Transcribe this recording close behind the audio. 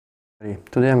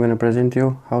Today I'm going to present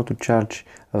you how to charge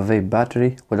a vape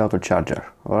battery without a charger.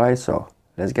 Alright, so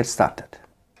let's get started.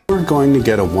 We're going to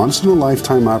get a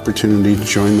once-in-a-lifetime opportunity to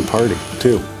join the party,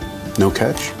 too. No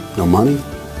catch, no money,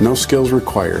 no skills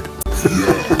required. As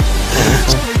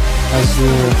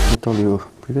I told you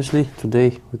previously,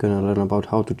 today we're going to learn about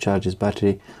how to charge this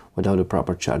battery without a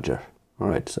proper charger.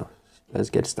 Alright, so let's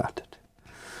get started.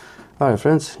 Alright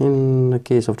friends, in the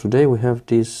case of today we have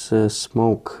this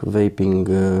smoke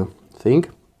vaping thing.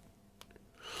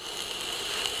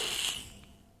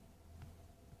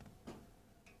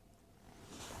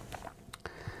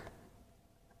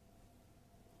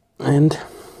 And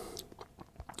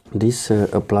this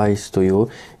applies to you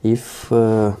if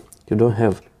you don't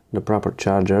have the proper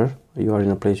charger, you are in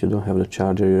a place you don't have the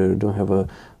charger, you don't have a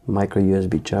micro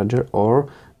USB charger, or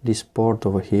this port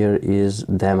over here is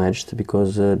damaged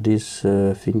because this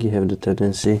thingy have the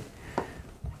tendency.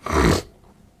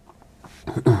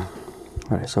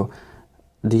 Alright, so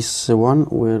this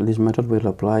method will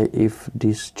apply if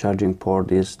this charging port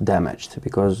is damaged,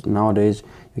 because nowadays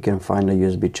you can find a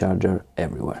USB charger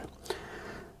everywhere.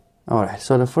 Alright,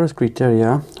 so the first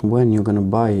criteria when you're gonna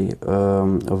buy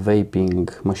a vaping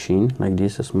machine like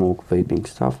this, a smoke vaping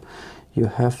stuff, you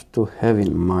have to have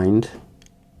in mind,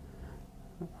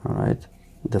 alright,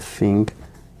 the thing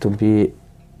to be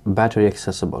battery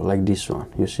accessible, like this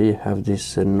one. You see, you have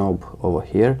this knob over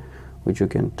here which you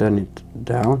can turn it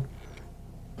down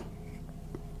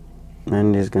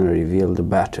and it's gonna reveal the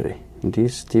battery.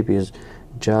 This tip is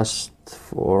just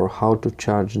for how to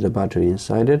charge the battery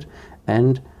inside it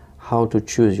and how to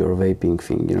choose your vaping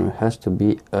thing. You know, it has to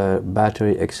be a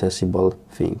battery accessible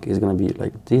thing. It's gonna be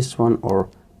like this one, or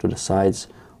to the sides,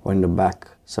 or in the back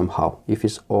somehow. If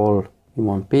it's all in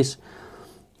one piece,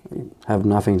 you have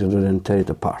nothing to do than tear it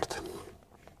apart.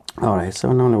 Alright,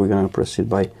 so now we're gonna proceed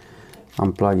by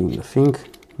unplugging the thing.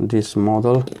 This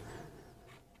model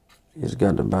is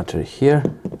got the battery here,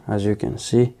 as you can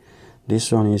see.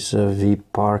 This one is a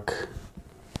V-Park.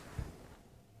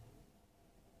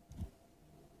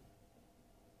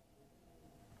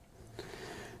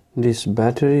 This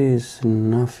battery is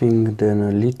nothing than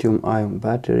a lithium-ion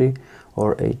battery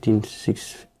or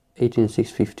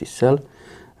 18650 cell.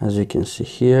 As you can see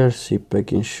here,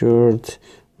 CPAC insured,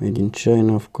 made in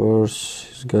China, of course.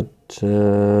 It's got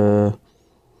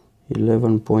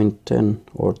 11.10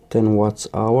 or 10 watts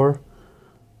hour,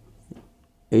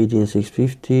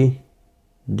 18650D.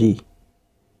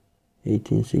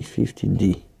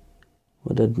 18650D.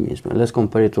 What that means, man? Let's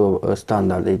compare it to a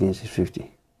standard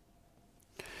 18650.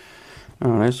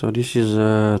 Alright, so this is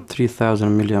a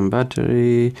 3000 milliamp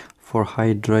battery for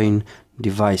high drain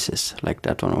devices, like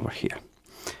that one over here.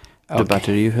 Okay. The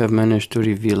battery, you have managed to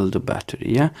reveal the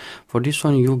battery, yeah? For this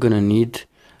one you're gonna need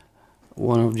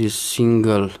one of these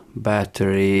single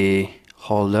battery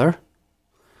holder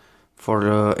for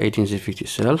the 18650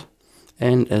 cell,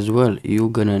 and as well you're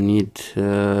gonna need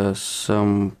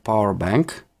some power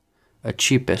bank, a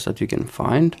cheapest that you can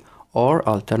find, or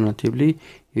alternatively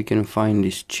you can find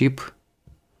this cheap.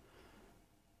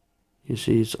 You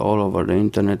see, it's all over the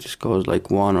internet. It costs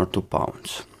like 1 or 2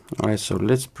 pounds. Alright, so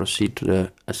let's proceed to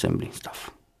the assembling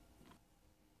stuff.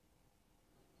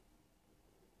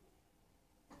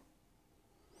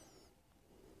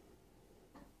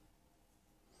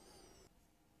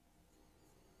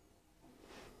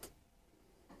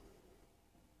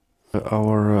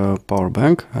 Our power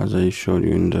bank, as I showed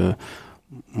you in the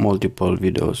multiple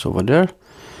videos over there.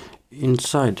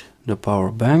 Inside the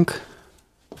power bank,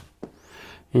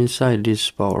 inside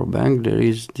this power bank there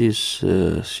is this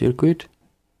circuit,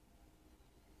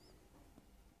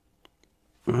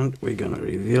 and we're gonna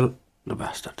reveal the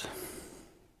bastard.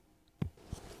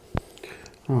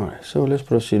 Alright, so let's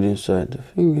proceed inside the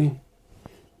thingy.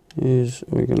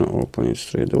 We're gonna open it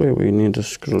straight away. We need a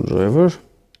screwdriver,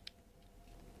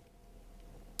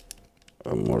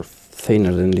 a more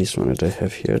thinner than this one that I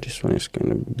have here. This one is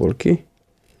kind of bulky.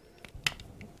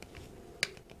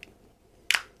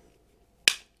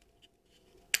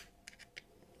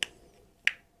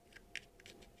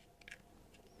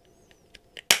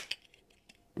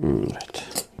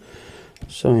 Right.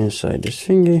 So inside this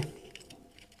thingy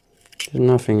is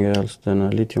nothing else than a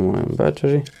lithium-ion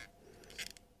battery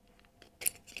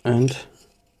and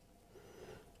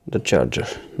the charger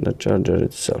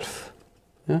itself.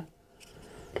 Yeah.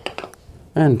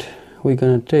 And we're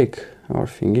gonna take our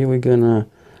thingy, we're gonna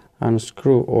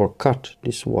unscrew or cut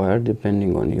this wire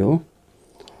depending on you,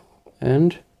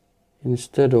 and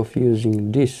instead of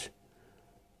using this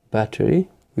battery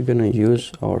we're gonna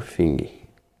use our thingy.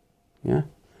 Yeah,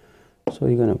 so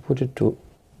you're gonna put it to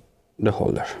the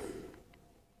holder.